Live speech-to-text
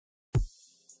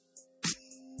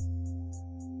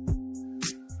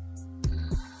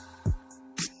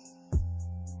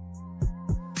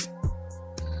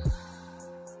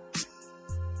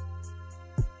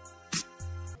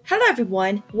Hello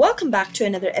everyone, welcome back to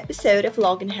another episode of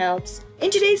Login Helps.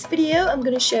 In today's video, I'm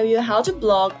going to show you how to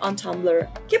blog on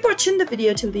Tumblr. Keep watching the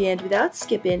video till the end without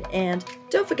skipping, and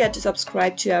don't forget to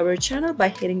subscribe to our channel by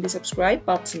hitting the subscribe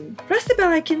button. Press the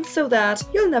bell icon so that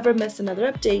you'll never miss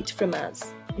another update from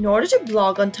us. In order to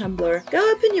blog on Tumblr,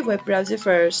 go open your web browser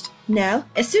first. Now,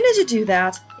 as soon as you do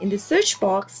that, in the search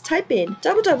box, type in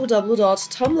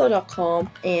www.tumblr.com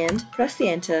and press the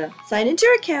enter. Sign into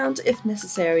your account if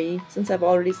necessary. Since I've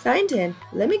already signed in,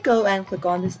 let me go and click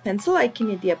on this pencil icon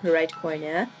in the upper right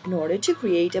corner in order to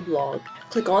create a blog.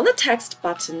 Click on the text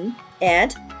button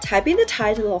and type in the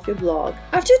title of your blog.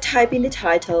 After typing the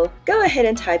title, go ahead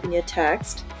and type in your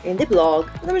text in the blog.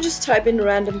 Let me just type in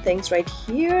random things right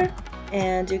here.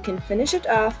 And you can finish it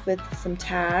off with some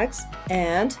tags,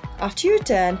 and after you're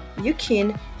done, you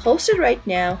can post it right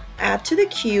now, add to the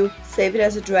queue, save it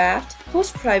as a draft,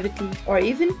 post privately, or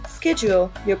even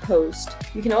schedule your post.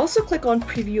 You can also click on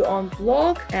preview on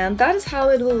blog, and that is how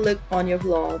it will look on your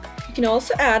blog. You can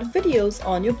also add videos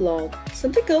on your blog.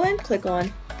 Simply go and click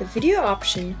on the video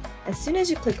option as soon as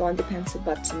you click on the pencil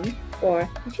button, or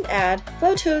you can add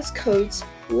photos, codes,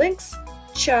 links,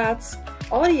 chats,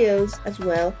 audios as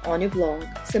well on your blog.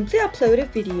 Simply upload a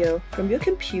video from your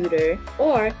computer,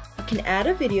 or you can add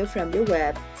a video from your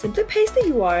web. Simply paste the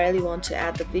URL you want to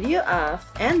add the video of,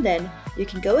 and then you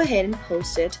can go ahead and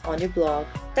post it on your blog.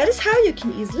 That is how you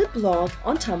can easily blog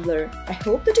on Tumblr. I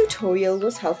hope the tutorial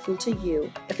was helpful to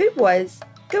you. If it was,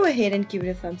 go ahead and give it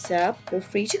a thumbs up. Feel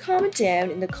free to comment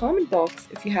down in the comment box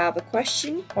if you have a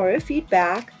question or a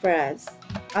feedback for us.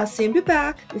 I'll soon be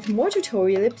back with more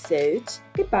tutorial episodes.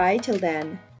 Goodbye till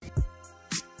then.